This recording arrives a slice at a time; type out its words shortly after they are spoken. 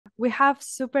We have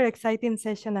super exciting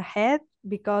session ahead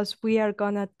because we are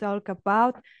gonna talk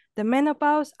about the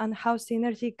menopause and how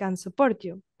synergy can support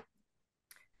you.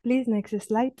 Please, next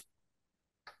slide.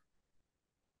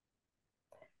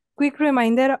 Quick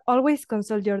reminder, always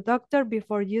consult your doctor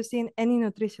before using any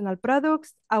nutritional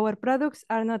products. Our products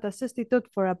are not a substitute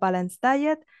for a balanced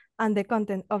diet, and the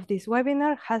content of this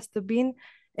webinar has to be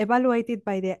evaluated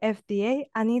by the FDA,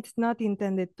 and it's not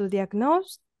intended to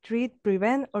diagnose, treat,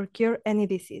 prevent, or cure any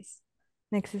disease.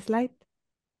 Next slide.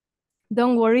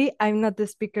 Don't worry, I'm not the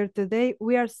speaker today.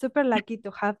 We are super lucky to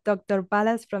have Dr.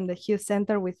 Ballas from the Hughes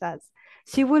Center with us.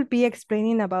 She will be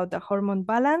explaining about the hormone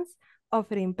balance,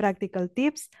 offering practical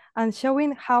tips, and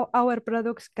showing how our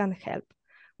products can help.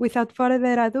 Without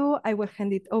further ado, I will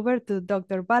hand it over to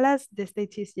Dr. Ballas. The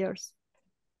stage is yours.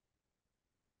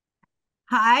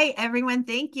 Hi, everyone.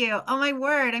 Thank you. Oh, my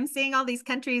word. I'm seeing all these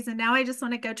countries and now I just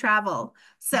want to go travel.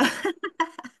 So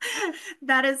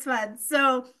that is fun.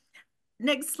 So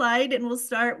next slide, and we'll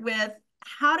start with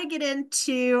how to get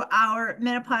into our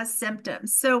menopause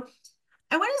symptoms. So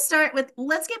I want to start with,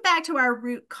 let's get back to our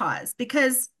root cause,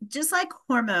 because just like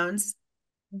hormones,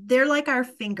 they're like our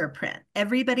fingerprint.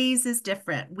 Everybody's is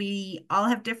different. We all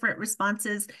have different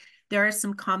responses. There are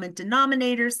some common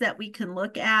denominators that we can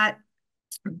look at,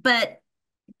 but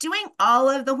doing all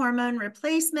of the hormone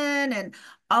replacement and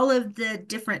all of the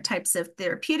different types of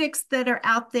therapeutics that are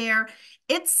out there,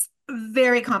 it's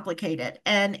very complicated.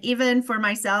 And even for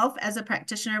myself as a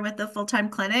practitioner with a full-time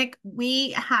clinic,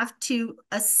 we have to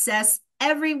assess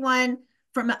everyone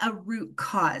from a root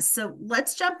cause. So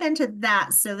let's jump into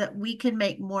that so that we can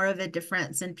make more of a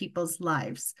difference in people's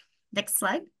lives. Next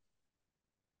slide.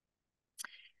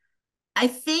 I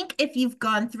think if you've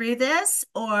gone through this,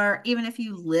 or even if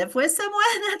you live with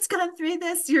someone that's gone through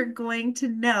this, you're going to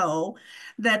know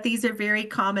that these are very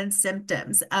common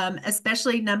symptoms.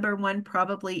 Especially number one,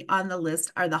 probably on the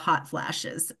list, are the hot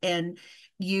flashes. And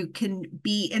you can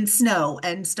be in snow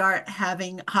and start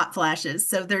having hot flashes.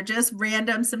 So they're just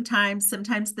random sometimes.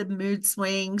 Sometimes the mood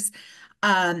swings.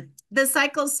 The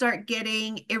cycles start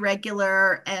getting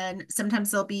irregular, and sometimes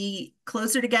they'll be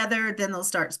closer together, then they'll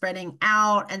start spreading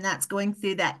out, and that's going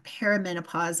through that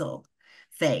perimenopausal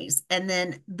phase. And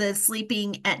then the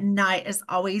sleeping at night is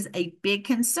always a big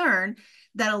concern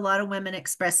that a lot of women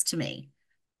express to me.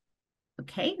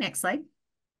 Okay, next slide.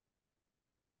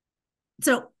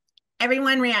 So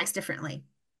everyone reacts differently.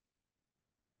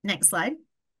 Next slide.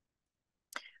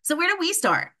 So where do we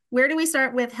start? Where do we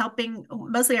start with helping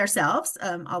mostly ourselves,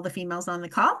 all the females on the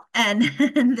call, and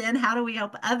then how do we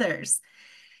help others?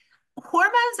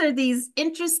 Hormones are these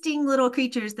interesting little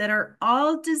creatures that are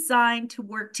all designed to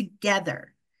work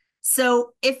together.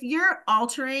 So if you're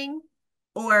altering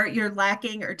or you're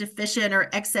lacking or deficient or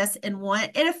excess in one,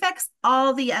 it affects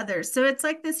all the others. So it's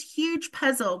like this huge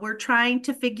puzzle we're trying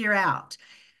to figure out.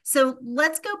 So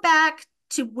let's go back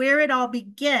to where it all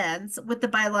begins with the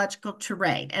biological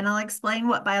terrain. And I'll explain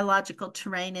what biological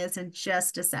terrain is in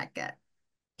just a second.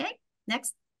 Okay,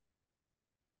 next.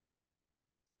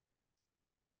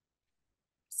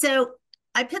 So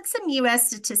I put some US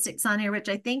statistics on here, which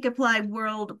I think apply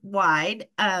worldwide.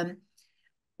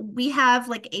 We have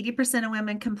like 80% of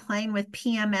women complain with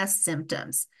PMS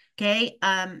symptoms. Okay.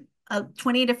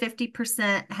 20 to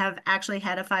 50% have actually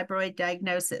had a fibroid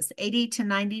diagnosis. 80 to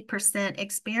 90%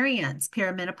 experience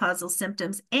perimenopausal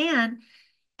symptoms, and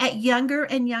at younger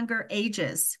and younger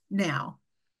ages now.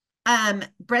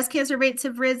 Breast cancer rates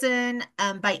have risen.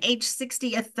 By age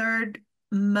 60, a third,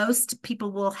 most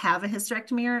people will have a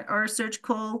hysterectomy or a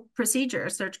surgical procedure,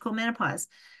 surgical menopause.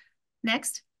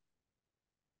 Next.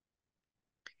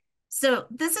 So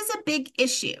this is a big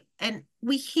issue, and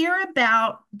we hear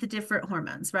about the different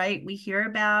hormones, right? We hear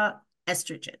about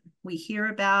estrogen, we hear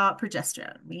about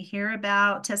progesterone, we hear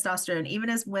about testosterone. Even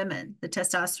as women, the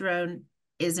testosterone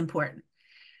is important.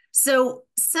 So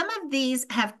some of these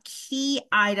have key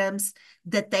items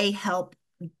that they help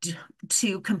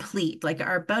to complete, like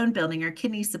our bone building, our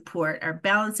kidney support, our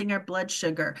balancing our blood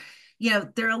sugar. You know,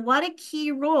 there are a lot of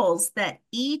key roles that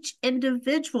each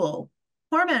individual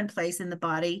hormone plays in the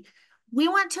body. We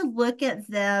want to look at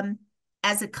them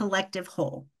as a collective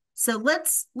whole. So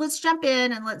let's jump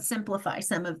in and let's simplify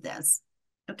some of this.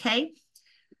 Okay.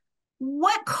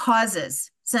 What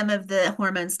causes some of the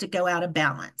hormones to go out of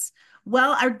balance?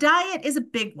 Well, our diet is a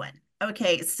big one.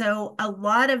 Okay, so a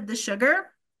lot of the sugar,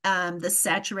 the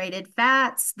saturated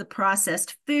fats, the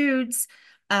processed foods,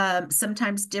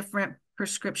 sometimes different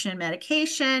prescription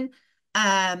medication.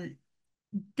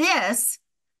 This,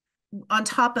 on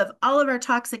top of all of our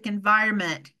toxic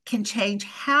environment, can change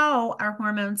how our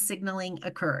hormone signaling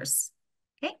occurs.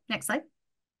 Okay, next slide.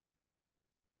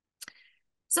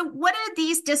 So what are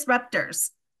these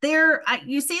disruptors?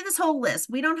 You see this whole list.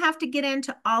 We don't have to get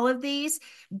into all of these.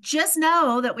 Just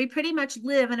know that we pretty much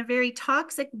live in a very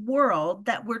toxic world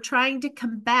that we're trying to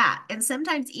combat. And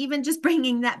sometimes even just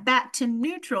bringing that back to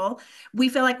neutral, we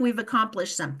feel like we've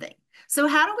accomplished something. So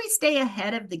how do we stay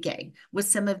ahead of the game with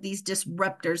some of these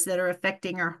disruptors that are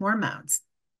affecting our hormones?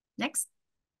 Next.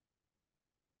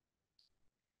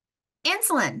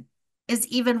 Insulin is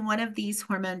even one of these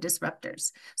hormone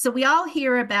disruptors. So we all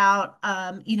hear about,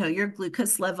 your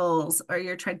glucose levels or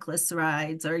your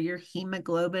triglycerides or your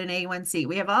hemoglobin A1C.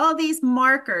 We have all these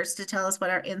markers to tell us what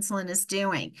our insulin is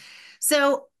doing.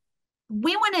 So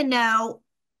we want to know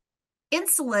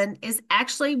insulin is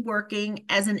actually working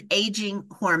as an aging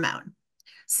hormone.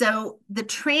 So the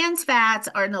trans fats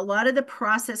are in a lot of the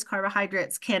processed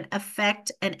carbohydrates can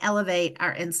affect and elevate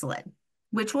our insulin,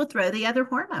 which will throw the other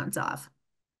hormones off.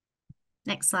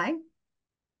 Next slide.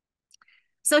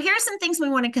 So here's some things we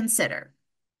want to consider.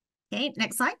 Okay,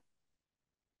 next slide.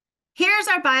 Here's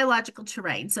our biological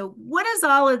terrain. So what does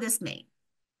all of this mean?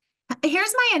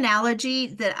 Here's my analogy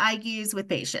that I use with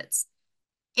patients.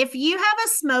 If you have a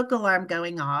smoke alarm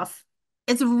going off,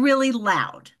 it's really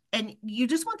loud and you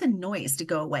just want the noise to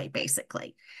go away,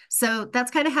 basically. So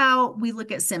that's kind of how we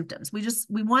look at symptoms.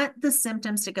 We want the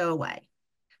symptoms to go away.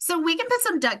 So we can put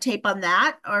some duct tape on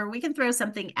that, or we can throw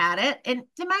something at it, and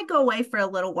it might go away for a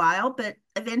little while, but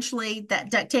eventually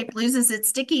that duct tape loses its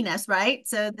stickiness, right?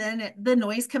 So then the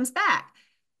noise comes back.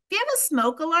 If you have a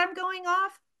smoke alarm going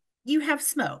off, you have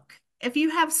smoke. If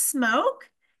you have smoke,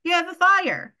 you have a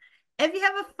fire. If you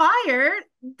have a fire,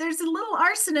 there's a little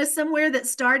arsonist somewhere that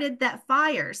started that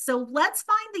fire. So let's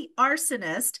find the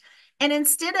arsonist. And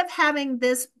instead of having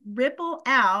this ripple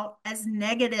out as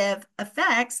negative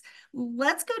effects,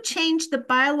 let's go change the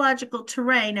biological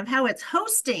terrain of how it's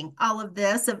hosting all of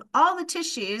this, of all the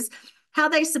tissues, how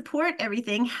they support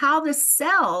everything, how the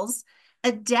cells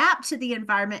adapt to the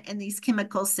environment and these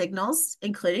chemical signals,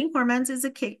 including hormones as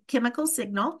a chemical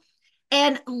signal.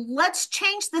 And let's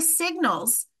change the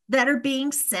signals that are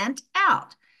being sent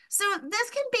out. So this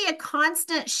can be a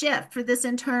constant shift for this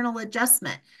internal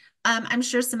adjustment. I'm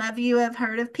sure some of you have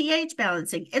heard of pH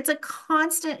balancing. It's a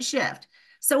constant shift.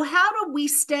 So how do we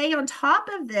stay on top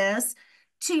of this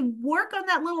to work on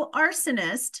that little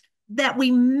arsonist that we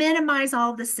minimize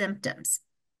all the symptoms?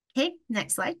 Okay,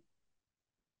 next slide.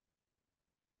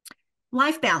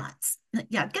 Life balance.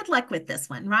 Yeah, good luck with this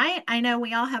one, right? I know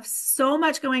we all have so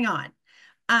much going on.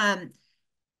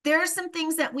 There are some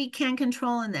things that we can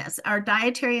control in this. Our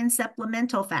dietary and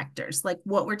supplemental factors, like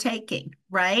what we're taking,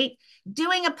 right?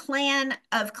 Doing a plan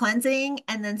of cleansing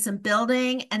and then some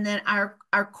building, and then our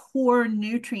core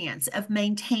nutrients of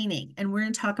maintaining. And we're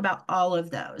going to talk about all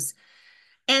of those.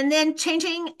 And then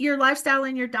changing your lifestyle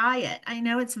and your diet. I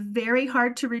know it's very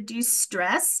hard to reduce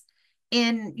stress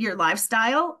in your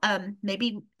lifestyle.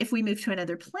 Maybe if we move to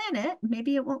another planet,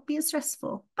 maybe it won't be as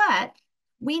stressful, but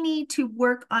we need to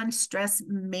work on stress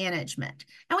management.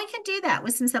 And we can do that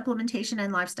with some supplementation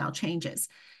and lifestyle changes.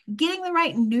 Getting the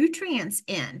right nutrients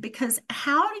in, because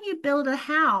how do you build a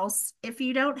house if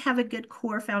you don't have a good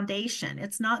core foundation?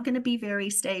 It's not going to be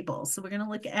very stable. So we're going to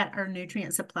look at our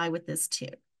nutrient supply with this too.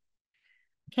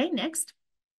 Okay, next.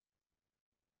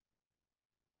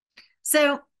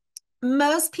 So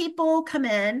most people come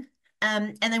in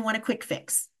and they want a quick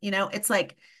fix. It's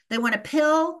like they want a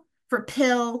pill for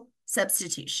pill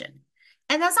substitution.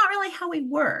 And that's not really how we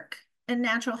work in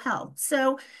natural health.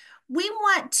 So we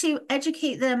want to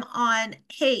educate them on,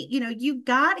 hey, you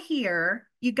got here,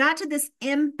 you got to this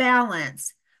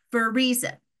imbalance for a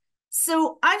reason.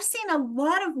 So I've seen a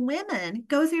lot of women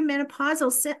go through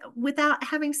menopausal without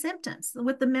having symptoms,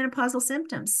 with the menopausal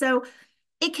symptoms. So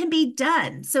it can be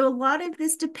done. So a lot of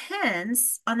this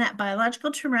depends on that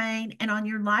biological terrain and on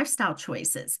your lifestyle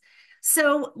choices.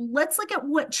 So let's look at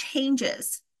what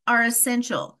changes are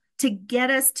essential to get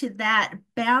us to that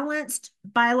balanced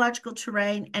biological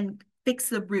terrain and fix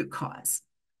the root cause.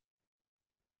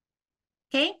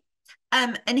 Okay.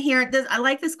 And here, I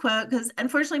like this quote because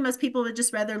unfortunately, most people would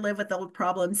just rather live with old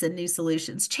problems than new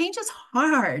solutions. Change is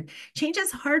hard. Change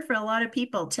is hard for a lot of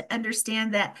people to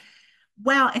understand that,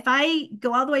 wow, if I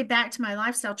go all the way back to my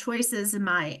lifestyle choices and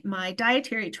my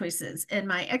dietary choices and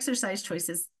my exercise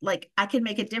choices, like I can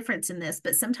make a difference in this,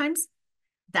 but sometimes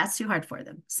that's too hard for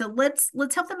them. So let's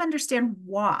help them understand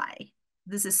why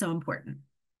this is so important.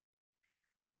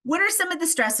 What are some of the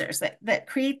stressors that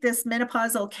create this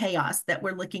menopausal chaos that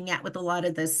we're looking at with a lot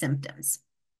of those symptoms?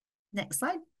 Next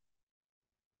slide.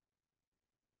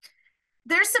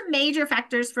 There's some major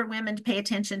factors for women to pay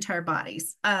attention to our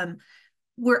bodies.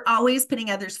 We're always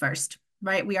putting others first.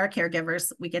 right? We are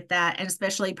caregivers. We get that. And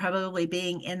especially probably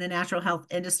being in the natural health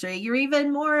industry, you're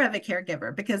even more of a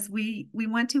caregiver because we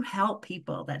want to help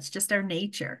people. That's just our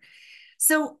nature.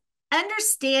 So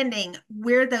understanding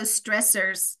where those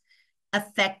stressors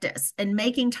affect us and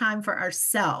making time for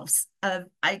ourselves.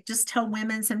 I just tell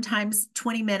women sometimes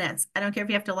 20 minutes. I don't care if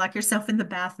you have to lock yourself in the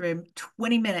bathroom,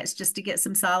 20 minutes just to get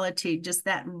some solitude, just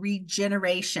that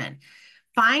regeneration.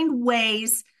 Find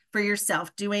ways for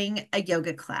yourself, doing a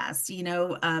yoga class,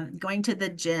 going to the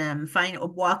gym, find a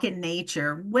walk in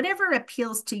nature, whatever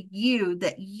appeals to you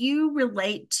that you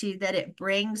relate to, that it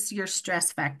brings your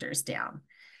stress factors down.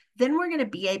 Then we're going to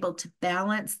be able to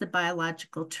balance the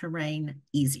biological terrain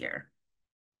easier.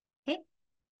 Okay,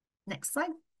 next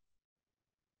slide.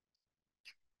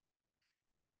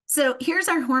 So here's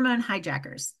our hormone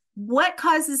hijackers. What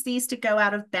causes these to go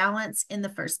out of balance in the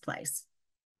first place?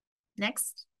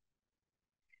 Next.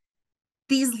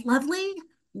 These lovely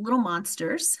little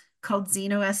monsters called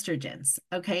xenoestrogens,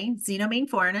 okay? Xeno mean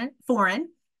foreign.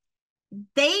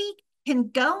 They can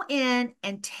go in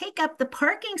and take up the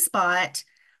parking spot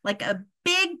like a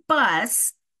big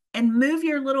bus and move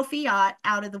your little Fiat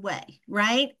out of the way,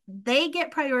 right? They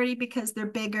get priority because they're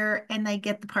bigger and they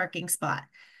get the parking spot.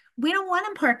 We don't want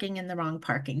them parking in the wrong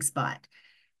parking spot.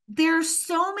 There's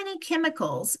so many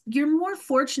chemicals. You're more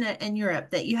fortunate in Europe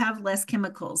that you have less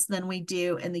chemicals than we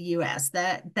do in the US.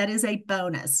 That is a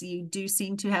bonus. You do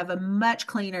seem to have a much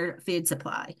cleaner food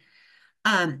supply.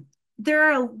 There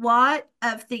are a lot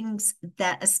of things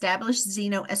that establish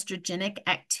xenoestrogenic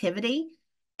activity,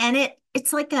 and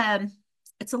it's like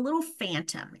it's a little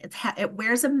phantom. It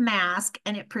wears a mask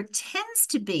and it pretends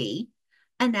to be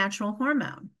a natural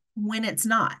hormone when it's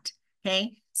not.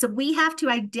 Okay, so we have to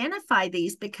identify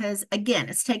these because again,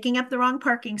 it's taking up the wrong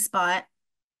parking spot,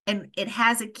 and it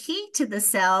has a key to the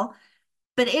cell,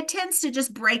 but it tends to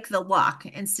just break the lock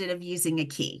instead of using a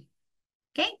key.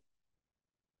 Okay.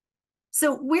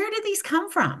 So where do these come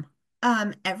from?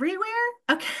 Everywhere.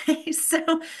 Okay,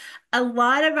 so a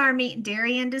lot of our meat and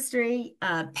dairy industry,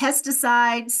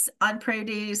 pesticides on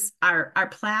produce, our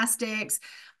plastics.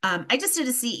 I just did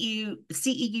a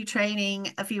CEU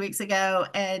training a few weeks ago,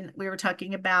 and we were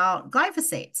talking about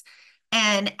glyphosates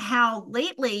and how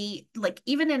lately, like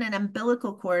even in an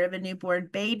umbilical cord of a newborn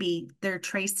baby, they're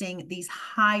tracing these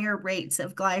higher rates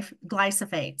of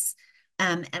glyphosates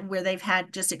and where they've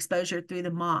had just exposure through the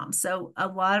mom. So a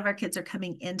lot of our kids are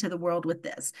coming into the world with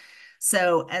this.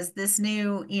 So as this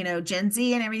new, Gen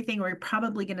Z and everything, we're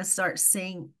probably going to start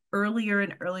seeing earlier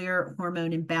and earlier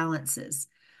hormone imbalances.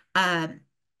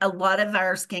 A lot of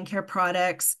our skincare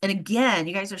products, and again,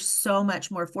 you guys are so much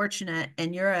more fortunate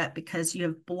in Europe because you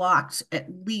have blocked at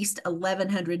least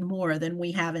 1,100 more than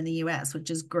we have in the US, which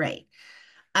is great.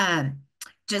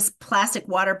 Just plastic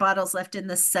water bottles left in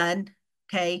the sun,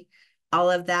 okay? All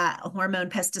of that hormone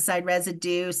pesticide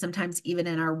residue, sometimes even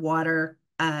in our water,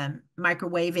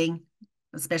 microwaving,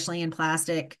 especially in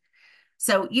plastic.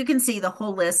 So you can see the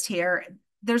whole list here.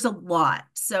 There's a lot.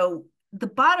 So the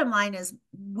bottom line is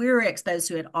we're exposed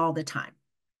to it all the time.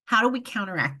 How do we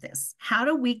counteract this? How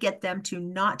do we get them to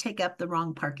not take up the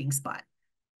wrong parking spot?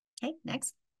 Okay,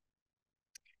 next.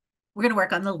 We're going to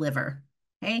work on the liver.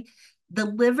 Okay. The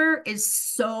liver is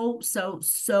so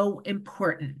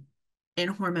important in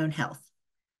hormone health.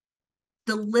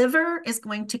 The liver is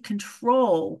going to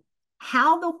control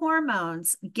how the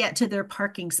hormones get to their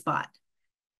parking spot,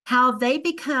 how they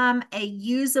become a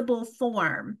usable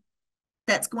form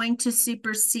that's going to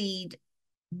supersede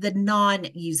the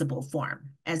non-usable form,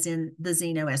 as in the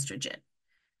xenoestrogen.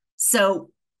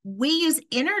 So we use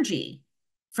energy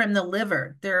from the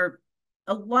liver. There are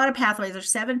a lot of pathways. There's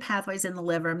 7 pathways in the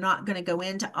liver. I'm not going to go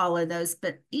into all of those,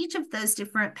 but each of those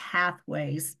different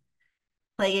pathways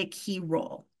play a key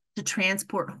role to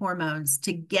transport hormones,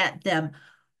 to get them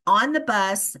on the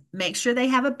bus, make sure they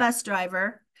have a bus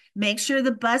driver, make sure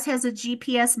the bus has a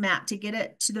GPS map to get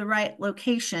it to the right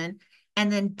location,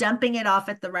 and then dumping it off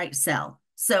at the right cell.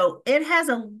 So it has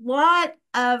a lot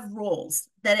of roles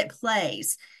that it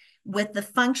plays with the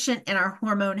function in our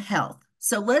hormone health.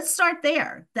 So let's start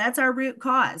there. That's our root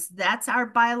cause. That's our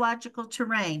biological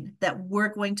terrain that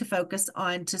we're going to focus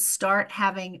on to start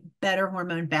having better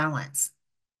hormone balance.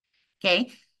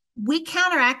 Okay. We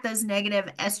counteract those negative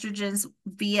estrogens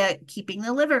via keeping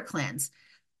the liver cleansed.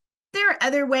 There are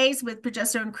other ways with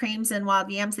progesterone creams and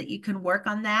wild yams that you can work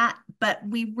on that, but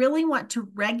we really want to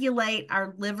regulate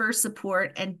our liver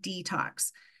support and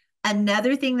detox.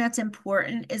 Another thing that's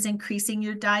important is increasing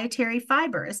your dietary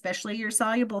fiber, especially your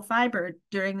soluble fiber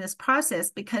during this process,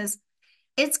 because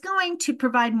it's going to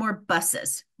provide more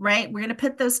buses, right? We're going to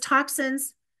put those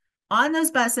toxins on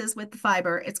those buses with the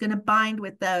fiber. It's going to bind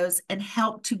with those and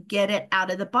help to get it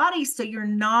out of the body so you're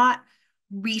not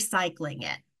recycling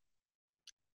it.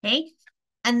 Okay.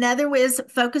 Another was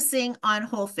focusing on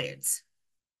whole foods.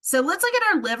 So let's look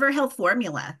at our liver health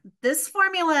formula. This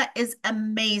formula is an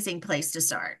amazing place to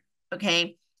start.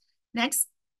 Okay. Next.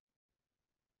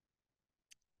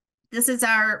 This is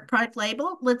our product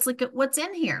label. Let's look at what's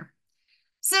in here.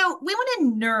 So we want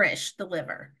to nourish the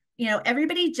liver. You know,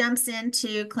 everybody jumps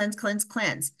into cleanse, cleanse,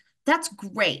 cleanse. That's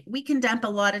great. We can dump a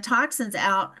lot of toxins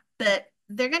out, but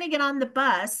they're going to get on the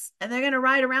bus and they're going to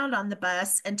ride around on the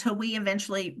bus until we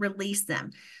eventually release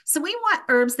them. So we want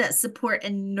herbs that support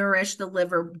and nourish the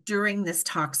liver during this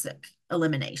toxic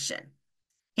elimination.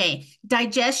 Okay,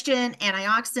 digestion,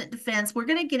 antioxidant defense. We're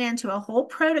going to get into a whole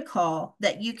protocol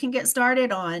that you can get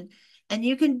started on, and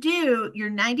you can do your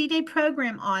 90-day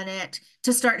program on it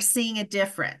to start seeing a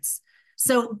difference.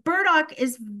 So burdock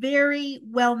is very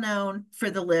well known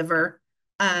for the liver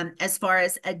as far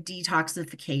as a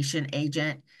detoxification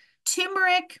agent.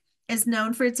 Turmeric is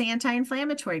known for its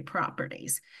anti-inflammatory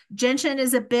properties. Gentian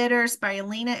is a bitter,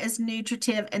 spirulina is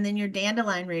nutritive, and then your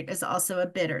dandelion root is also a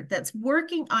bitter that's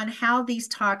working on how these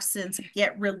toxins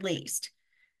get released.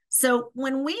 So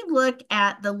when we look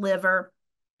at the liver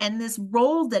and this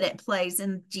role that it plays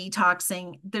in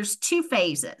detoxing, there's two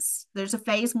phases. There's a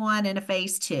phase 1 and a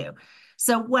phase 2.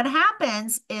 So what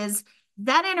happens is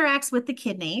that interacts with the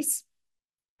kidneys.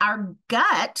 Our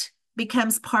gut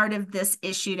becomes part of this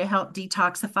issue to help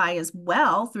detoxify as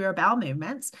well through our bowel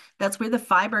movements. That's where the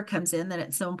fiber comes in, that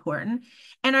it's so important.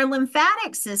 And our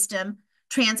lymphatic system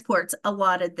transports a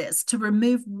lot of this to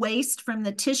remove waste from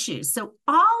the tissues. So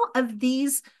all of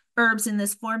these herbs in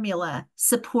this formula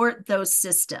support those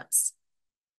systems.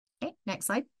 Okay, next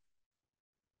slide.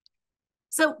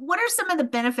 So what are some of the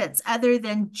benefits other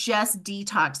than just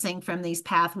detoxing from these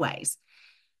pathways?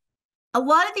 A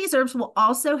lot of these herbs will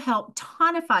also help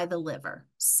tonify the liver.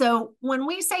 So when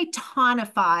we say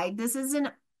tonify, this is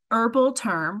an herbal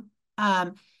term,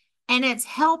 and it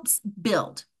helps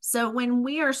build. So when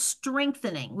we are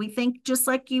strengthening, we think just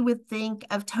like you would think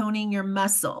of toning your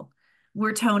muscle,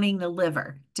 we're toning the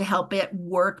liver to help it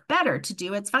work better, to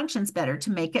do its functions better,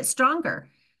 to make it stronger.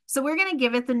 So we're going to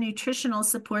give it the nutritional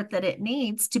support that it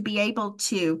needs to be able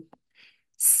to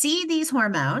see these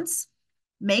hormones,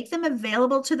 make them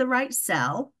available to the right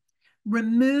cell,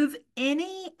 remove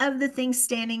any of the things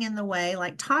standing in the way,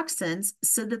 like toxins,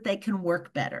 so that they can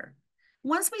work better.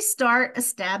 Once we start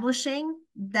establishing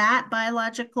that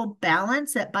biological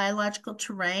balance, that biological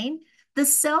terrain, the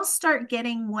cells start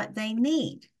getting what they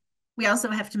need. We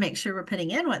also have to make sure we're putting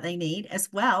in what they need as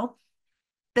well.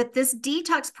 But this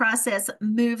detox process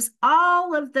moves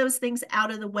all of those things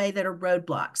out of the way that are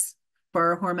roadblocks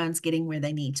for our hormones getting where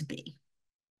they need to be.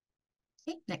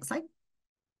 Okay, next slide.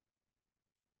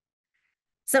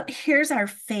 So here's our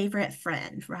favorite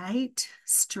friend, right?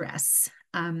 Stress.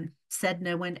 Said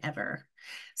no one ever.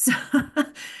 So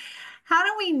how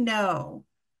do we know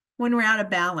when we're out of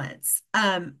balance?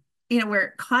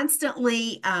 We're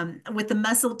constantly with the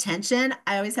muscle tension.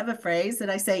 I always have a phrase that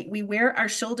I say, we wear our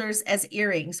shoulders as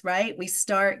earrings, right? We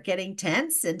start getting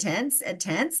tense and tense and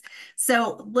tense.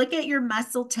 So look at your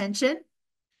muscle tension.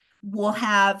 We'll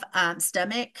have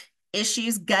stomach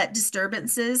issues, gut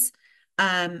disturbances,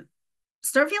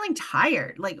 start feeling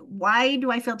tired. Like, why do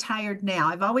I feel tired now?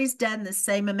 I've always done the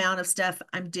same amount of stuff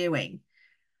I'm doing.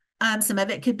 Some of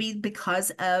it could be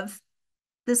because of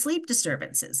the sleep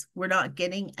disturbances. We're not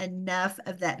getting enough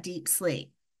of that deep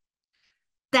sleep.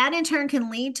 That in turn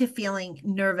can lead to feeling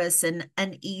nervous and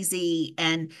uneasy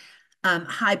and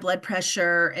high blood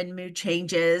pressure and mood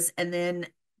changes, and then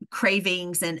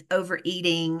cravings and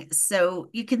overeating. So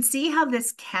you can see how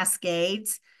this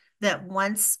cascades, that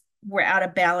once we're out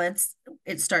of balance,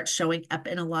 it starts showing up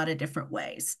in a lot of different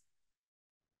ways.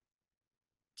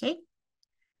 Okay.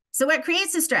 So what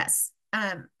creates the stress?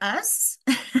 Us.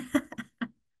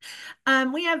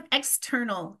 We have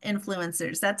external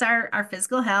influencers. That's our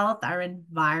physical health, our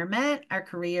environment, our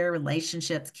career,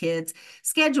 relationships, kids,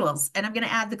 schedules. And I'm going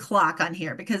to add the clock on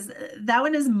here because that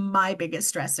one is my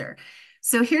biggest stressor.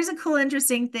 So here's a cool,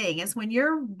 interesting thing is when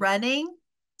you're running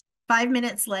 5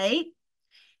 minutes late,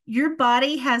 your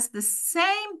body has the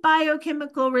same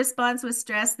biochemical response with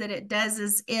stress that it does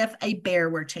as if a bear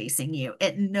were chasing you.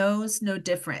 It knows no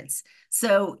difference.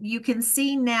 So you can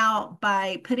see now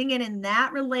by putting it in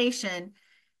that relation,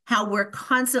 how we're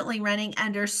constantly running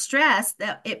under stress,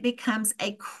 that it becomes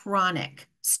a chronic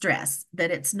stress,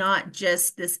 that it's not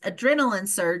just this adrenaline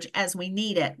surge as we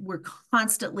need it. We're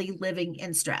constantly living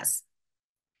in stress.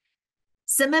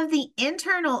 Some of the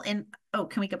internal, oh,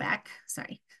 can we go back?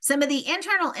 Sorry. Some of the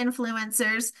internal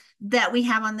influencers that we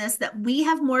have on this that we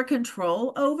have more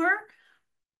control over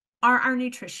are our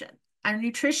nutrition,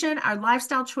 our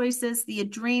lifestyle choices, the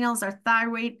adrenals, our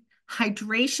thyroid.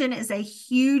 Hydration is a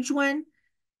huge one.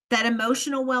 That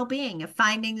emotional well-being of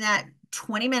finding that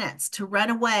 20 minutes to run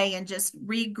away and just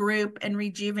regroup and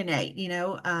rejuvenate,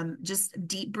 just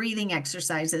deep breathing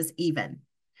exercises, even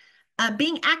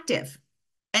being active,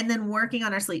 and then working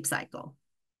on our sleep cycle.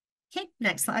 Okay,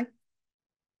 next slide.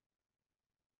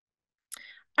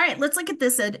 All right, let's look at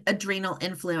this adrenal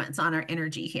influence on our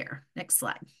energy here. Next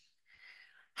slide.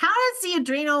 How does the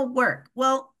adrenal work?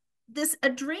 Well, this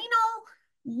adrenal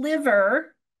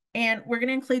liver, and we're going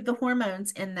to include the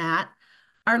hormones in that,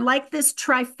 are like this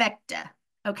trifecta,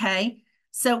 okay?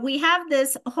 So we have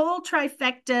this whole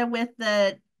trifecta with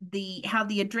how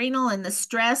the adrenal and the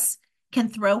stress can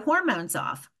throw hormones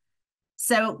off.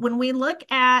 So when we look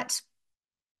at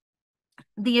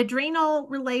the adrenal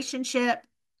relationship,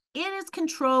 it is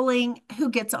controlling who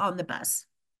gets on the bus,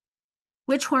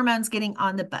 which hormone's getting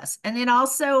on the bus. And it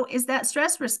also is that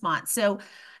stress response. So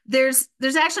there's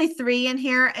actually three in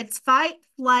here. It's fight,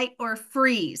 flight, or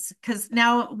freeze, because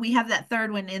now we have that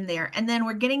third one in there. And then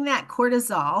we're getting that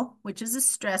cortisol, which is a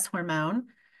stress hormone,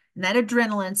 and that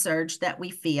adrenaline surge that we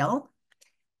feel.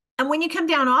 And when you come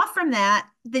down off from that,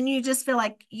 then you just feel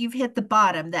like you've hit the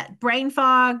bottom, that brain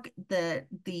fog, the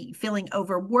feeling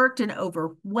overworked and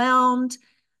overwhelmed.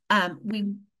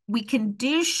 We can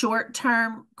do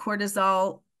short-term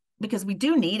cortisol because we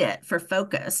do need it for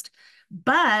focused.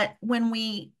 But when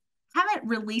we have it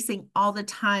releasing all the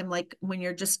time, like when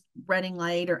you're just running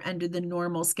late or under the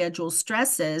normal schedule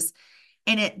stresses,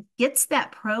 and it gets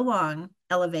that prolonged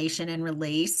elevation and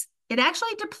release, it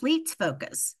actually depletes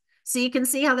focus. So you can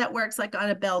see how that works like on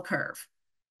a bell curve.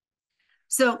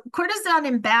 So cortisol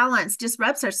imbalance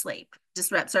disrupts our sleep,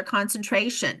 disrupts our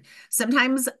concentration.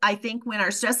 Sometimes I think when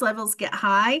our stress levels get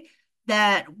high,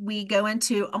 that we go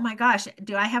into, oh my gosh,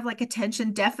 do I have like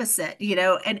attention deficit?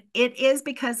 And it is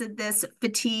because of this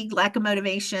fatigue, lack of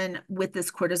motivation with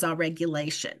this cortisol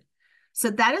regulation.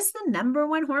 So that is the number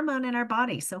one hormone in our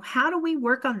body. So how do we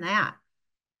work on that?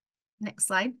 Next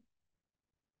slide.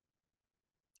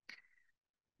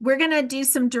 We're going to do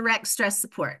some direct stress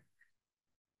support.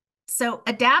 So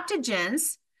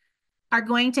adaptogens are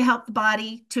going to help the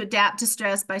body to adapt to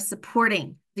stress by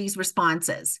supporting these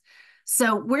responses.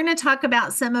 So we're going to talk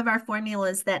about some of our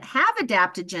formulas that have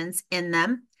adaptogens in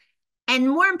them. And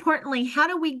more importantly, how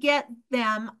do we get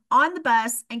them on the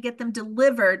bus and get them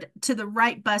delivered to the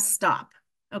right bus stop?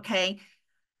 Okay.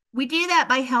 We do that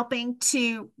by helping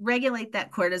to regulate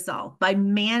that cortisol, by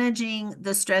managing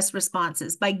the stress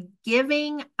responses, by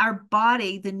giving our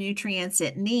body the nutrients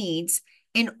it needs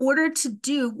in order to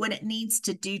do what it needs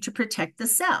to do to protect the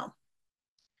cell.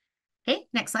 Okay,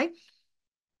 next slide.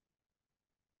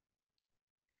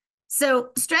 So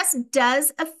stress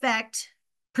does affect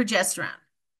progesterone,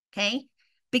 okay?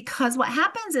 Because what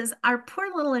happens is our poor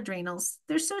little adrenals,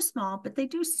 they're so small, but they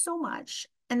do so much.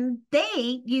 And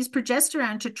they use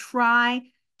progesterone to try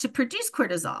to produce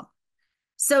cortisol.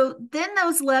 So then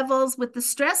those levels with the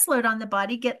stress load on the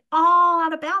body get all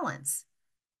out of balance.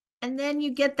 And then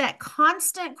you get that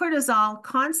constant cortisol,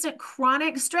 constant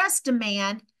chronic stress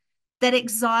demand that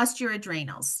exhausts your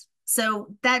adrenals.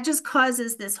 So that just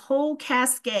causes this whole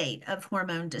cascade of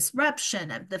hormone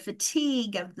disruption, of the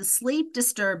fatigue, of the sleep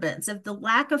disturbance, of the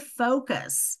lack of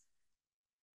focus,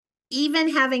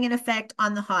 even having an effect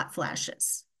on the hot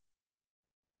flashes.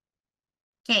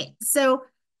 Okay, so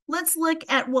let's look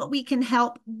at what we can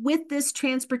help with this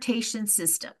transportation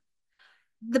system.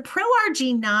 The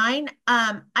ProRG9,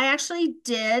 I actually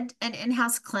did an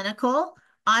in-house clinical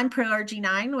on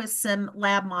ProRG9 with some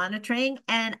lab monitoring,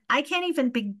 and I can't even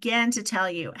begin to tell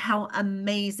you how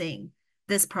amazing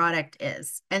this product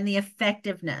is and the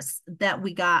effectiveness that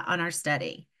we got on our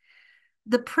study.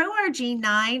 The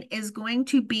ProRG9 is going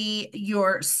to be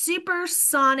your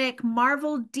supersonic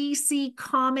Marvel DC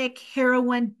comic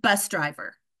heroine bus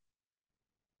driver.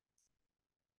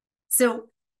 So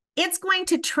it's going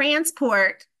to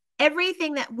transport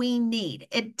everything that we need.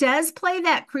 It does play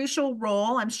that crucial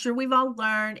role, I'm sure we've all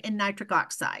learned, in nitric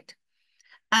oxide.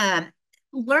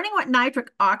 Learning what nitric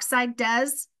oxide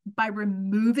does by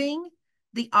removing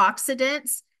the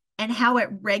oxidants and how it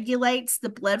regulates the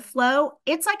blood flow,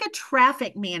 it's like a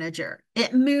traffic manager.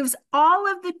 It moves all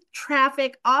of the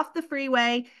traffic off the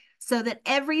freeway so that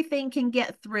everything can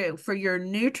get through for your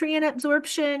nutrient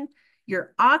absorption,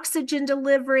 your oxygen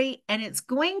delivery, and it's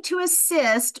going to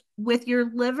assist with your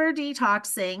liver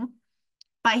detoxing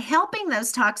by helping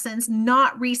those toxins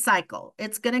not recycle.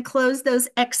 It's going to close those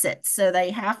exits so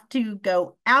they have to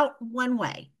go out one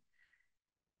way.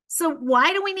 So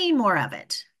why do we need more of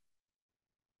it?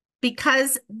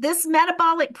 Because this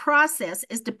metabolic process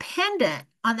is dependent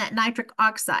on that nitric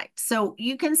oxide. So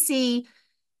you can see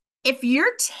if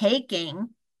you're taking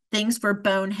things for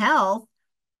bone health,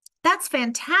 that's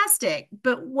fantastic.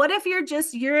 But what if you're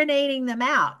just urinating them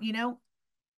out?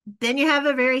 Then you have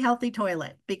a very healthy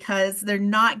toilet because they're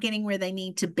not getting where they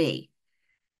need to be.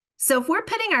 So if we're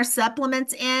putting our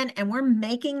supplements in and we're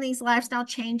making these lifestyle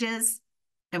changes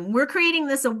and we're creating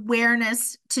this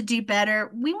awareness to do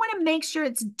better, we want to make sure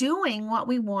it's doing what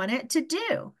we want it to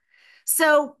do.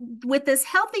 So with this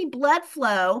healthy blood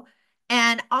flow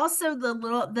and also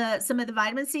some of the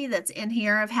vitamin C that's in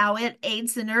here of how it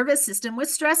aids the nervous system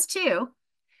with stress too,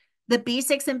 the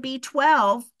B6 and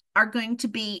B12 are going to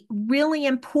be really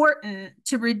important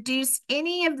to reduce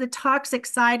any of the toxic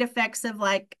side effects of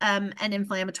like an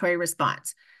inflammatory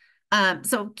response.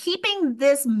 So keeping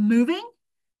this moving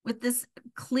with this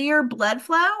clear blood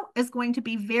flow is going to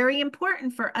be very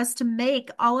important for us to make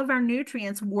all of our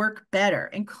nutrients work better,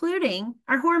 including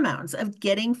our hormones of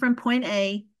getting from point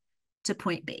A to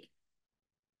point B.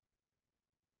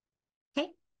 Okay,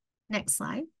 next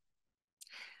slide.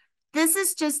 This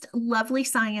is just lovely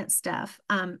science stuff.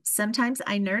 Sometimes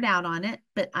I nerd out on it,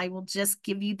 but I will just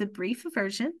give you the brief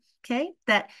version, okay?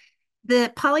 That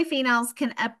the polyphenols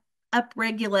can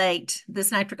upregulate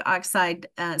this nitric oxide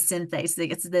synthase.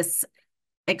 It's this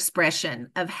expression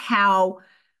of how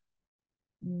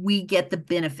we get the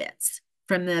benefits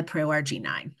from the ProRG9.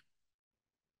 All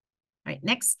right,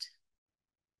 next.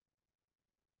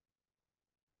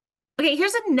 Okay,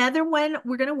 here's another one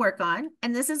we're going to work on,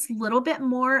 and this is a little bit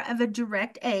more of a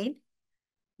direct aid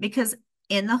because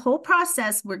in the whole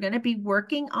process, we're going to be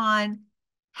working on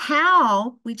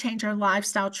how we change our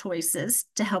lifestyle choices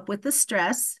to help with the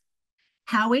stress,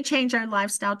 how we change our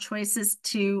lifestyle choices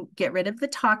to get rid of the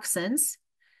toxins,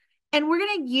 and we're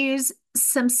going to use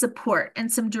some support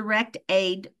and some direct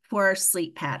aid for our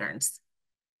sleep patterns.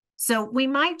 So we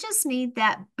might just need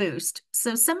that boost.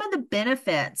 So some of the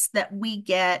benefits that we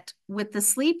get with the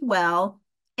sleep well,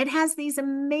 it has these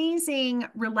amazing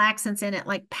relaxants in it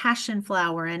like passion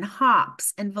flower and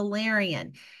hops and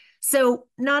valerian. So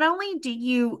not only do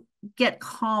you get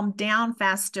calmed down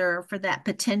faster for that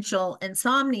potential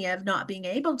insomnia of not being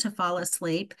able to fall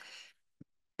asleep,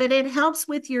 but it helps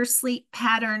with your sleep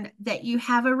pattern that you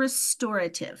have a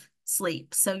restorative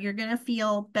sleep. So you're going to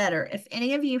feel better. If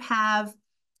any of you have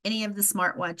any of the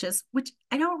smartwatches, which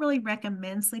I don't really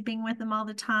recommend sleeping with them all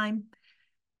the time,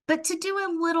 but to do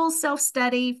a little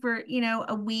self-study for,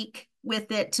 a week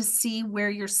with it to see where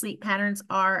your sleep patterns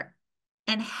are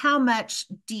and how much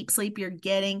deep sleep you're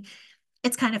getting,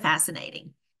 it's kind of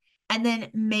fascinating. And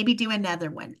then maybe do another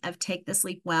one of take the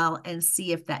sleep well and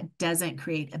see if that doesn't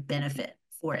create a benefit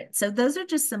for it. So those are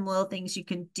just some little things you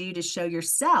can do to show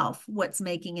yourself what's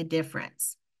making a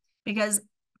difference. Because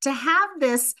to have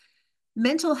this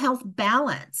mental health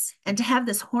balance and to have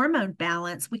this hormone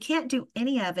balance, we can't do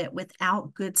any of it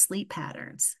without good sleep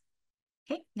patterns.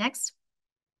 Okay, next.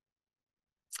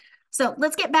 So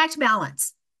let's get back to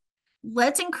balance.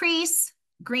 Let's increase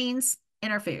greens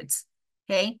in our foods.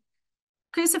 Okay.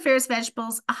 Cruciferous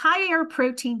vegetables, a higher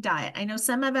protein diet. I know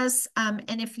some of us,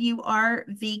 and if you are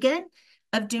vegan,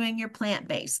 of doing your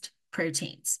plant-based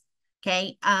proteins,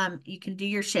 okay? You can do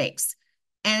your shakes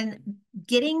and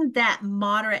getting that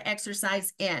moderate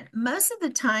exercise in. Most of the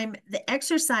time, the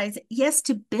exercise, yes,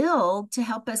 to build, to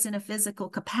help us in a physical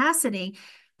capacity,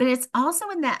 but it's also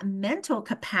in that mental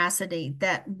capacity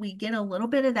that we get a little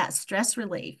bit of that stress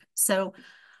relief. So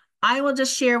I will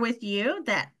just share with you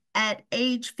that at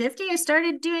age 50, I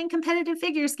started doing competitive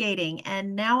figure skating,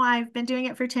 and now I've been doing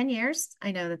it for 10 years.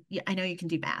 I know you can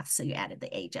do math, so you added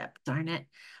the age up, darn it.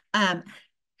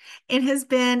 It has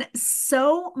been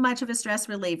so much of a stress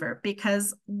reliever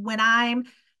because when I'm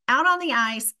out on the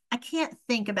ice, I can't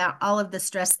think about all of the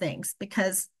stress things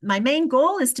because my main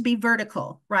goal is to be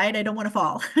vertical, right? I don't want to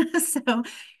fall. So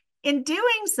in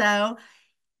doing so,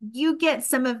 you get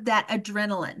some of that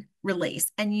adrenaline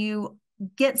release and you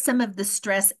get some of the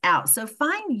stress out. So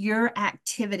find your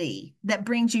activity that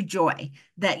brings you joy,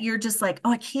 that you're just like,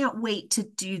 oh, I can't wait to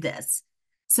do this,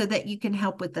 so that you can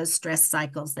help with those stress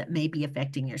cycles that may be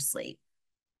affecting your sleep.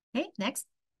 Okay, next.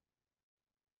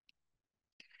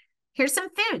 Here's some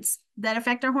foods that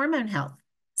affect our hormone health.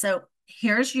 So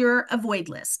here's your avoid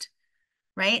list,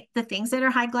 right? The things that are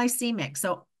high glycemic.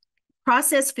 So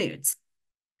processed foods.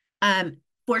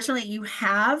 Fortunately, you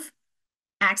have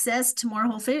access to more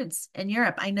whole foods in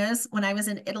Europe. I noticed when I was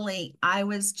in Italy, I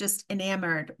was just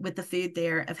enamored with the food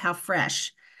there of how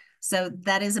fresh. So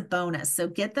that is a bonus. So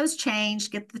get those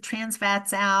changed, get the trans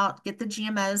fats out, get the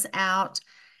GMOs out,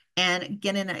 and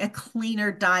get in a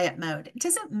cleaner diet mode. It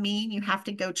doesn't mean you have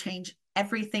to go change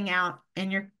everything out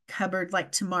in your cupboard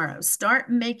like tomorrow. Start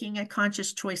making a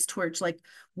conscious choice towards like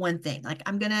one thing. Like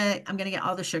I'm gonna get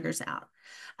all the sugars out.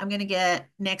 I'm gonna get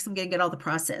all the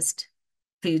processed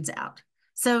foods out.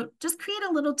 So just create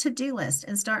a little to-do list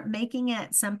and start making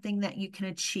it something that you can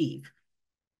achieve.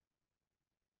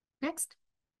 Next.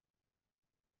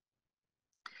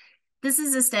 This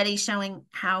is a study showing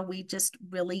how we just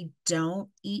really don't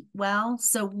eat well.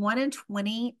 So 1 in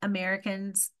 20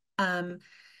 Americans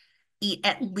eat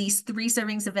at least 3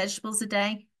 servings of vegetables a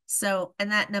day. So,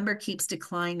 and that number keeps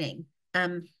declining.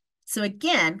 So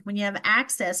again, when you have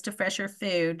access to fresher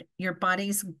food, your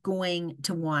body's going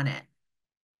to want it.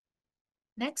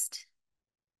 Next.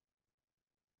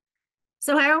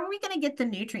 So how are we going to get the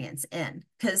nutrients in?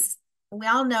 Because we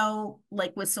all know,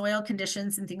 like with soil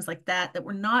conditions and things like that, that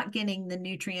we're not getting the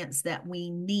nutrients that we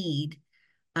need.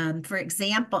 For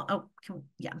example,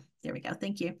 yeah, there we go.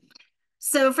 Thank you.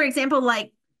 So for example,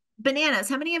 like bananas,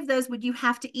 how many of those would you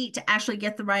have to eat to actually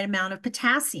get the right amount of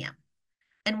potassium?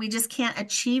 And we just can't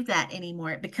achieve that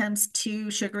anymore. It becomes too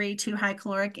sugary, too high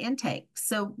caloric intake.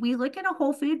 So we look at a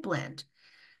whole food blend.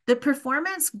 The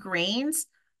performance grains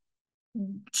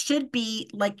should be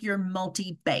like your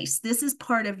multi-base. This is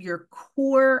part of your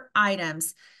core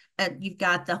items. You've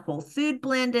got the whole food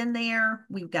blend in there.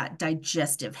 We've got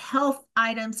digestive health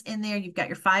items in there. You've got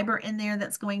your fiber in there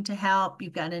that's going to help.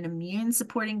 You've got an immune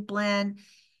supporting blend.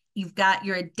 You've got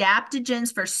your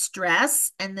adaptogens for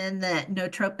stress and then the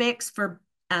nootropics for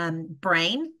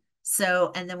brain.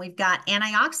 So, and then we've got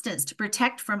antioxidants to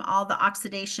protect from all the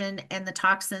oxidation and the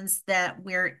toxins that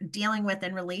we're dealing with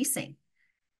and releasing.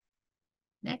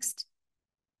 Next.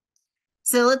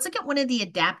 So let's look at one of the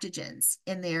adaptogens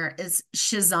in there is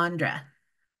Schizandra.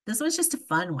 This one's just a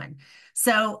fun one.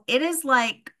 So it is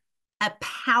like a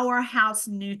powerhouse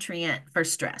nutrient for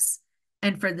stress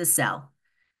and for the cell.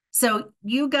 So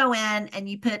you go in and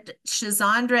you put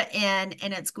Schizandra in,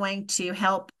 and it's going to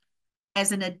help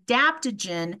as an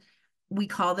adaptogen. We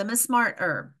call them a smart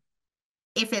herb.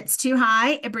 If it's too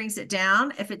high, it brings it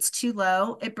down. If it's too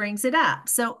low, it brings it up.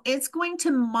 So it's going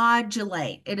to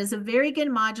modulate. It is a very good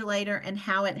modulator in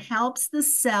how it helps the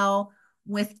cell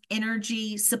with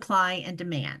energy supply and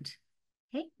demand.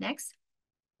 Okay, next.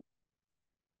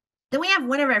 Then we have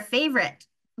one of our favorite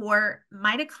for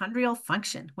mitochondrial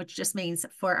function, which just means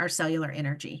for our cellular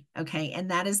energy. Okay,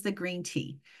 and that is the green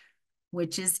tea,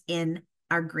 which is in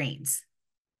our greens.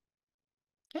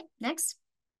 Okay, next.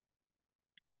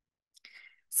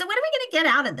 So what are we going to get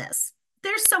out of this?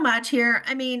 There's so much here.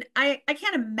 I mean, I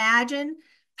can't imagine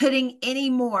putting any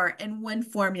more in one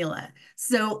formula.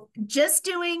 So just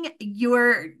doing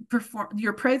your Pro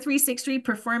 360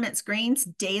 performance greens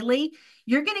daily,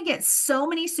 you're going to get so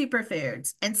many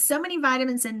superfoods and so many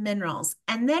vitamins and minerals.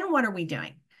 And then what are we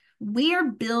doing? We are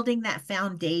building that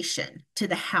foundation to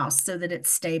the house so that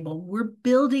it's stable. We're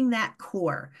building that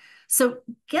core. So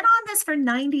get on this for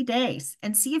 90 days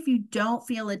and see if you don't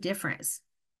feel a difference.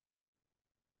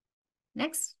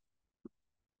 Next.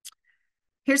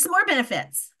 Here's some more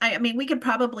benefits. I mean, we could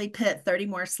probably put 30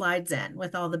 more slides in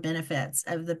with all the benefits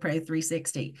of the Pro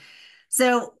 360.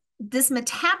 So this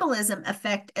metabolism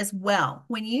effect as well.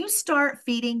 When you start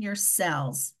feeding your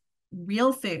cells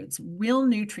real foods, real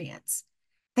nutrients,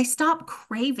 they stop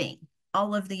craving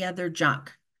all of the other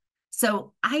junk.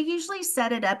 So I usually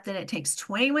set it up that it takes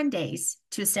 21 days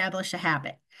to establish a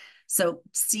habit. So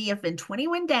see if in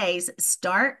 21 days,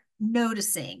 start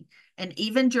noticing and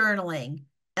even journaling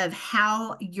of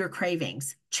how your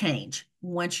cravings change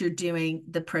once you're doing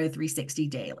the Pro 360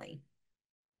 daily.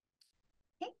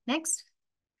 Okay, next.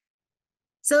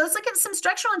 So let's look at some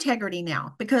structural integrity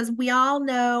now, because we all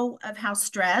know of how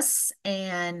stress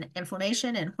and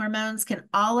inflammation and hormones can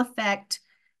all affect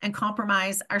and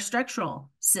compromise our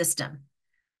structural system,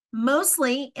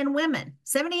 mostly in women,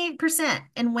 78%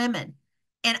 in women.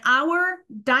 And our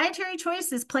dietary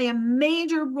choices play a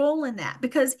major role in that,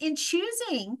 because in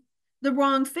choosing the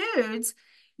wrong foods,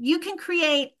 you can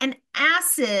create an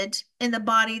acid in the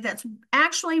body that's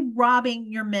actually robbing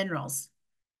your minerals.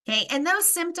 Okay, and those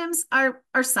symptoms are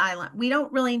silent. We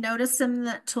don't really notice them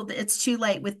until it's too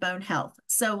late with bone health.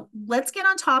 So let's get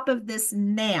on top of this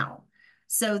now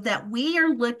so that we are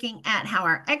looking at how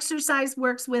our exercise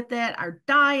works with it, our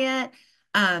diet,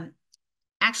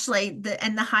 actually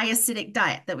the high acidic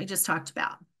diet that we just talked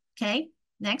about. Okay,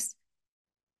 next.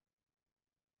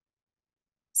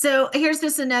 So here's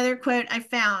just another quote I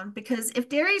found, because if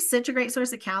dairy is such a great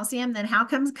source of calcium, then how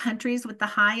comes countries with the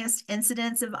highest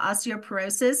incidence of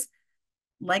osteoporosis,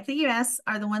 like the US,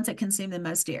 are the ones that consume the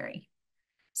most dairy?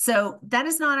 So that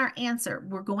is not our answer.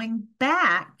 We're going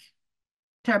back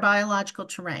to our biological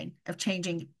terrain of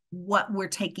changing what we're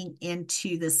taking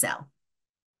into the cell.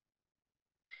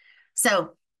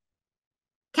 So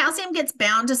calcium gets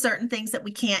bound to certain things that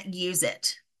we can't use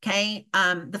it. Okay.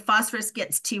 The phosphorus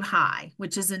gets too high,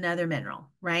 which is another mineral,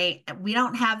 right? We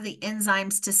don't have the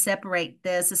enzymes to separate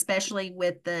this, especially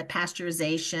with the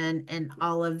pasteurization and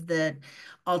all of the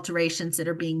alterations that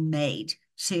are being made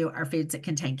to our foods that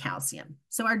contain calcium.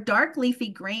 So our dark leafy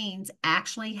greens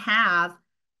actually have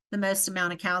the most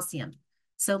amount of calcium.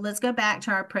 So let's go back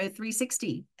to our Pro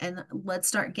 360 and let's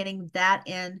start getting that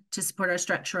in to support our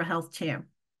structural health too.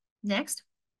 Next.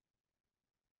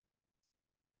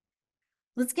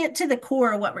 Let's get to the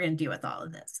core of what we're going to do with all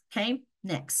of this. Okay,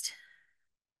 next.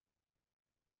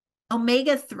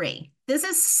 Omega-3. This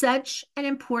is such an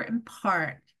important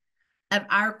part of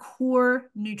our core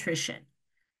nutrition,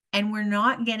 and we're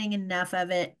not getting enough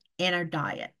of it in our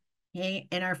diet, okay,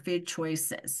 in our food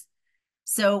choices.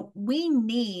 So we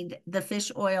need the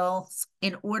fish oils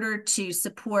in order to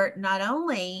support not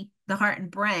only the heart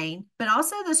and brain, but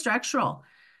also the structural.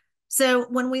 So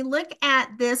when we look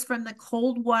at this from the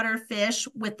cold water fish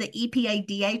with the EPA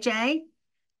DHA,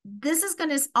 this is going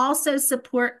to also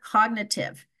support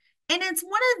cognitive. And it's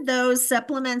one of those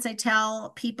supplements I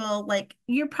tell people, like,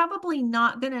 you're probably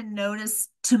not going to notice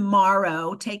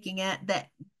tomorrow taking it that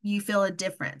you feel a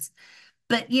difference.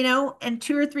 But, in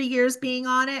 2 or 3 years being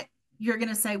on it, you're going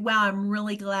to say, wow, I'm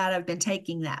really glad I've been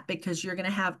taking that, because you're going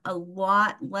to have a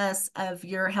lot less of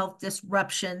your health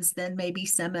disruptions than maybe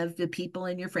some of the people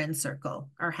in your friend circle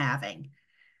are having.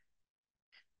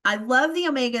 I love the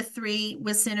omega-3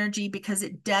 with Synergy because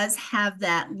it does have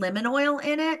that lemon oil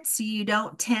in it. So you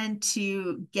don't tend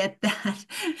to get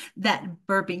that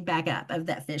burping back up of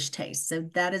that fish taste. So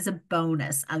that is a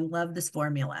bonus. I love this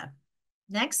formula.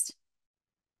 Next.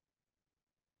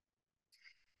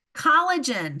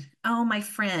 Collagen. Oh, my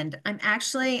friend. I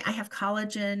have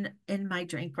collagen in my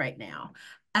drink right now.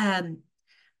 I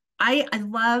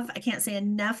can't say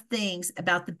enough things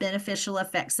about the beneficial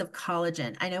effects of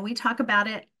collagen. I know we talk about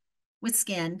it with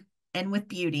skin and with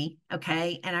beauty,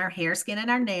 okay? And our hair, skin, and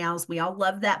our nails. We all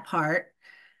love that part.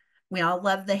 We all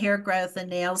love the hair growth and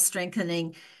nails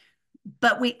strengthening.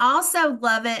 But we also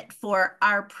love it for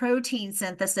our protein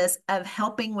synthesis of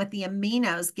helping with the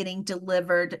aminos getting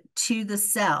delivered to the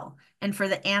cell and for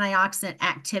the antioxidant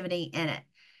activity in it.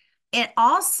 It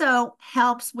also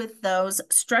helps with those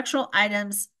structural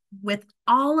items with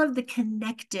all of the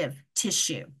connective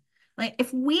tissue. Like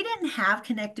if we didn't have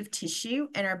connective tissue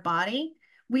in our body,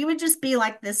 we would just be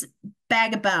like this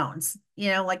bag of bones,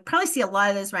 like probably see a lot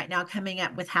of those right now coming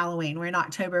up with Halloween. We're in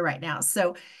October right now.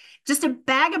 So just a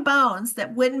bag of bones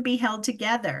that wouldn't be held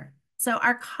together. So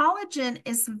our collagen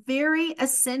is very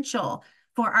essential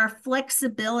for our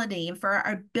flexibility and for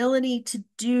our ability to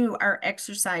do our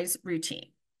exercise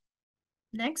routine.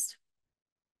 Next.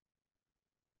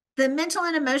 The mental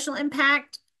and emotional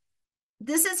impact,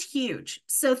 this is huge.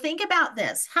 So think about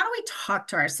this. How do we talk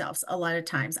to ourselves a lot of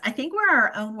times? I think we're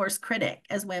our own worst critic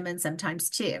as women sometimes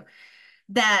too,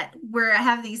 that we're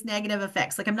have these negative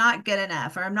effects, like I'm not good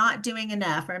enough, or I'm not doing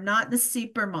enough, or I'm not the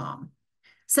super mom.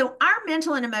 So our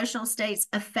mental and emotional states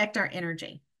affect our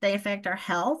energy. They affect our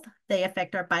health. They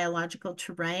affect our biological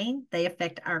terrain. They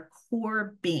affect our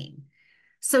core being.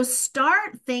 So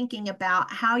start thinking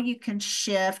about how you can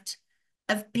shift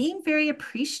of being very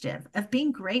appreciative, of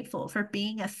being grateful for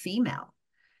being a female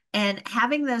and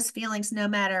having those feelings, no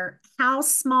matter how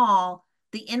small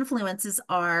the influences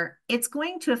are, it's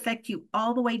going to affect you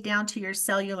all the way down to your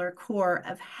cellular core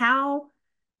of how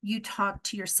you talk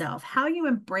to yourself, how you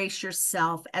embrace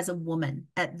yourself as a woman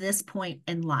at this point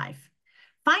in life.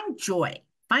 Find joy.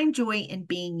 Find joy in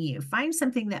being you. Find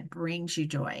something that brings you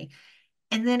joy.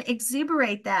 And then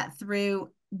exuberate that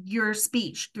through your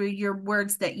speech, through your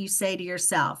words that you say to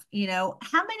yourself.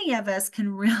 How many of us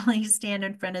can really stand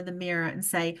in front of the mirror and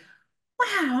say,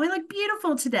 wow, I look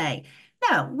beautiful today?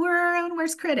 No, we're our own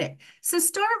worst critic. So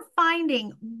start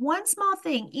finding one small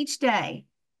thing each day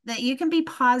that you can be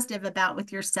positive about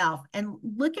with yourself, and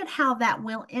look at how that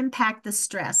will impact the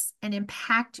stress and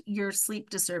impact your sleep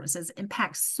disturbances,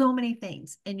 impact so many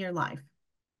things in your life.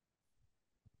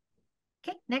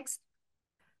 Okay, next.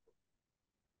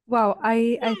 Wow,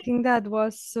 I think that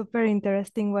was super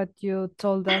interesting what you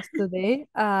told us today.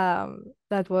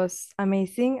 That was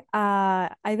amazing. I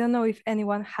don't know if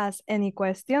anyone has any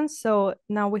questions. So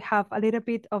now we have a little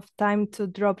bit of time to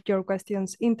drop your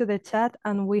questions into the chat,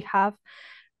 and we have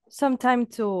some time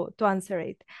to answer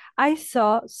it. I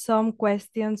saw some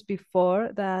questions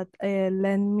before that.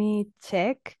 Let me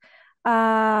check.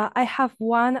 I have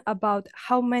one about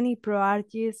how many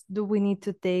priorities do we need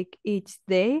to take each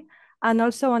day, and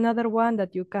also another one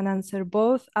that you can answer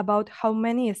both about how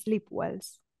many sleep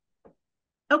wells.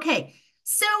 Okay,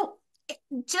 so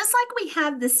just like we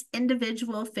have this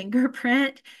individual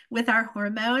fingerprint with our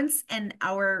hormones and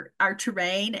our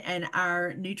terrain and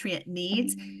our nutrient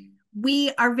needs,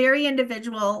 we are very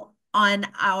individual on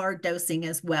our dosing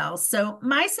as well. So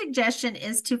my suggestion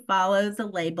is to follow the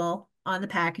label on the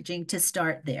packaging to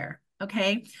start there.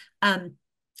 Okay. Um,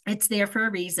 it's there for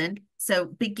a reason. So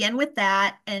begin with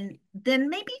that and then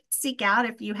maybe seek out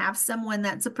if you have someone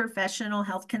that's a professional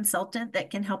health consultant that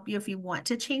can help you if you want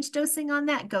to change dosing on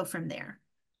that, go from there.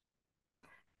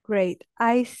 Great.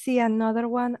 I see another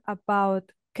one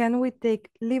about can we take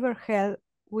liver health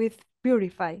with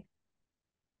Purify?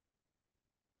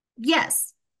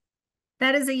 Yes,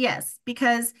 that is a yes,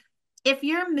 because if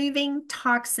you're moving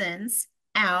toxins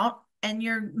out and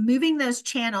you're moving those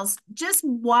channels, just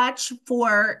watch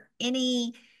for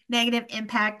any negative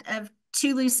impact of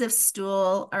too loose of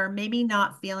stool or maybe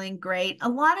not feeling great. A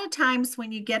lot of times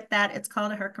when you get that, it's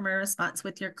called a Herkimer response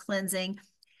with your cleansing.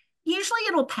 Usually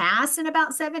it'll pass in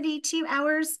about 72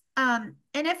 hours. And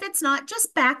if it's not,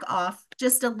 just back off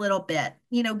just a little bit.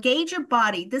 You know, gauge your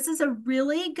body. This is a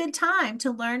really good time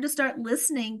to learn to start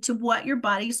listening to what your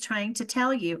body's trying to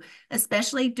tell you,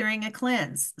 especially during a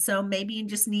cleanse. So maybe you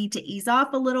just need to ease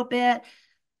off a little bit.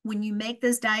 When you make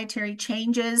those dietary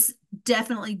changes,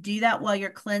 definitely do that while you're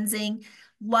cleansing.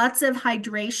 Lots of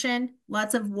hydration,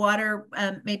 lots of water,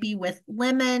 maybe with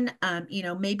lemon,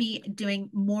 maybe doing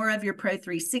more of your Pro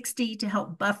 360 to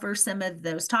help buffer some of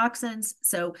those toxins.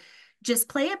 So just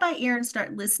play it by ear and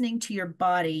start listening to your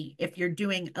body if you're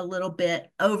doing a little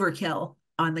bit overkill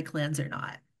on the cleanse or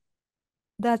not.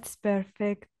 That's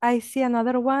perfect. I see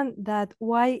another one that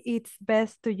why it's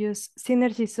best to use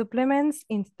synergy supplements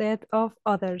instead of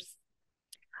others.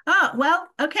 Oh, well,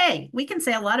 okay. We can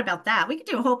say a lot about that. We could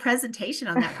do a whole presentation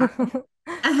on that, Connie.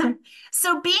 Um,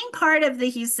 so being part of the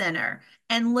Hugh Center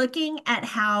and looking at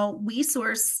how we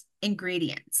source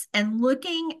ingredients and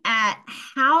looking at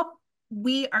how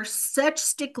we are such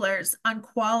sticklers on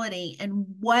quality and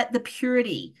what the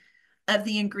purity of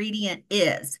the ingredient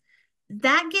is,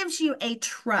 that gives you a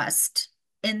trust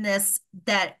in this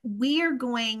that we are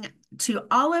going to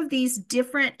all of these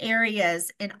different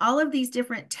areas and all of these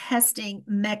different testing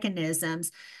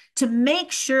mechanisms to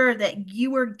make sure that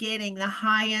you are getting the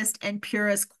highest and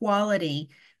purest quality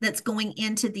that's going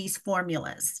into these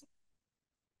formulas.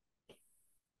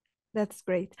 That's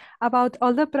great. About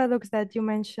all the products that you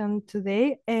mentioned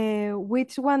today,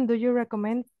 which one do you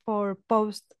recommend for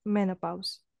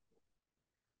post-menopause?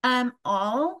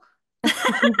 All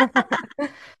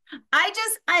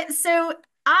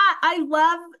I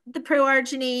love the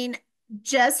proarginine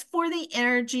just for the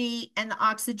energy and the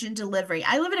oxygen delivery.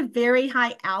 I live at a very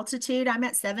high altitude. I'm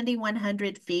at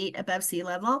 7,100 feet above sea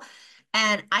level.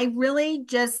 And I really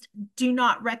just do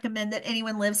not recommend that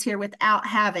anyone lives here without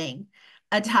having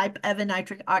a type of a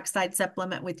nitric oxide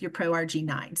supplement with your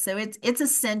ProRG9. So it's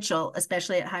essential,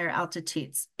 especially at higher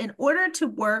altitudes. In order to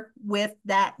work with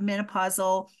that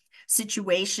menopausal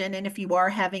situation, and if you are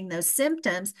having those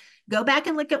symptoms, go back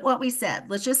and look at what we said.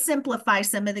 Let's just simplify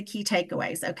some of the key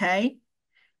takeaways, okay?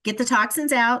 Get the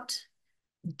toxins out,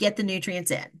 get the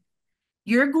nutrients in.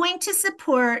 You're going to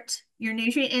support your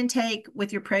nutrient intake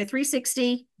with your Pro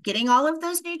 360, getting all of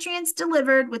those nutrients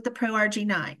delivered with the Pro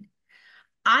RG9.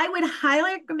 I would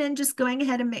highly recommend just going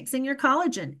ahead and mixing your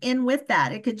collagen in with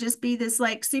that. It could just be this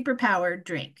like super powered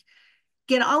drink.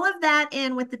 Get all of that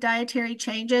in with the dietary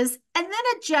changes and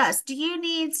then adjust. Do you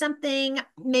need something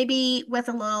maybe with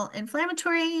a little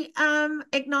inflammatory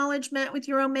acknowledgement with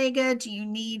your omega? Do you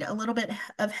need a little bit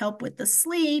of help with the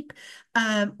sleep?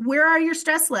 Where are your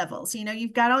stress levels? You know,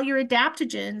 you've got all your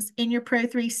adaptogens in your Pro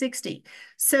 360.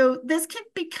 So this can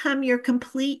become your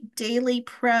complete daily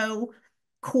Pro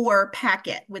core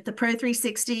packet with the Pro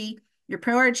 360, your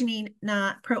Pro Arginine,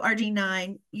 not Pro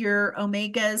RG9, your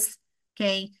omegas,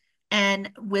 okay,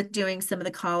 and with doing some of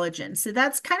the collagen. So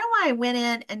that's kind of why I went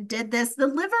in and did this. The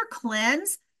liver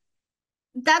cleanse,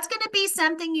 that's going to be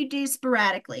something you do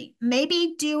sporadically.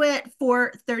 Maybe do it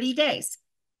for 30 days.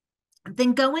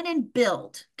 Then go in and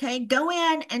build, okay? Go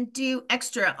in and do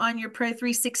extra on your Pro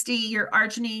 360, your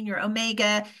arginine, your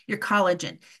omega, your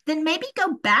collagen. Then maybe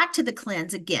go back to the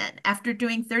cleanse again after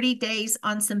doing 30 days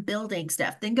on some building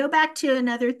stuff. Then go back to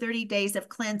another 30 days of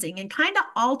cleansing and kind of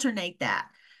alternate that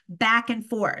back and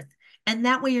forth. And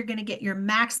that way you're going to get your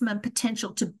maximum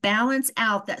potential to balance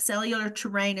out that cellular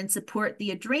terrain and support the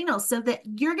adrenals so that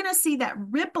you're going to see that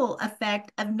ripple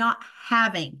effect of not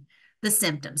having the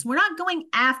symptoms. We're not going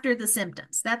after the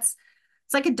symptoms.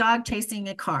 It's like a dog chasing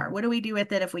a car. What do we do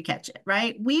with it if we catch it,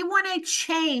 right? We want to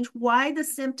change why the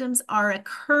symptoms are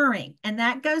occurring. And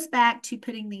that goes back to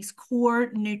putting these core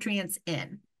nutrients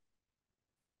in.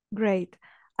 Great.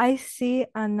 I see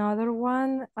another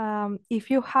one. If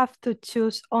you have to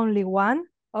choose only one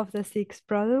of the six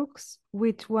products,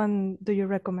 which one do you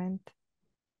recommend?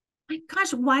 My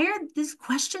gosh, why are these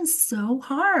questions so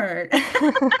hard?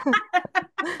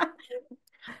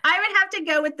 I would have to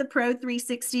go with the Pro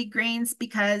 360 greens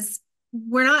because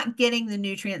we're not getting the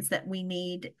nutrients that we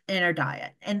need in our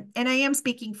diet. And I am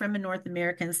speaking from a North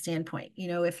American standpoint. You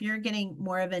know, if you're getting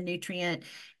more of a nutrient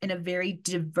in a very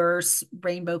diverse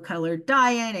rainbow colored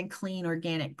diet and clean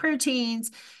organic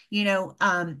proteins, you know,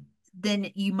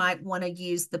 then you might want to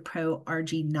use the Pro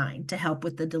RG9 to help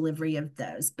with the delivery of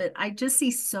those. But I just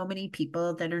see so many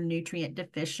people that are nutrient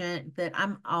deficient that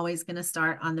I'm always going to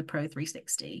start on the Pro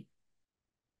 360.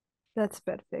 That's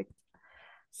perfect.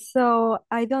 So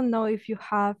I don't know if you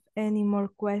have any more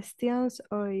questions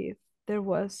or if there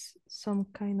was some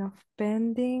kind of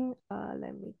pending.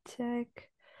 Let me check.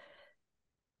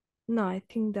 No, I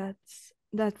think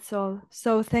that's all.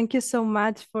 So thank you so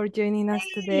much for joining us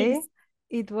today. Thanks.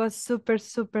 It was super,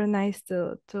 super nice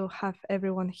to have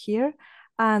everyone here.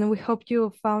 And we hope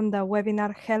you found the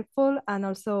webinar helpful and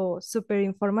also super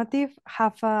informative.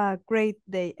 Have a great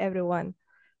day, everyone.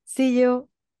 See you.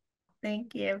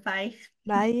 Thank you. Bye.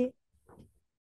 Bye.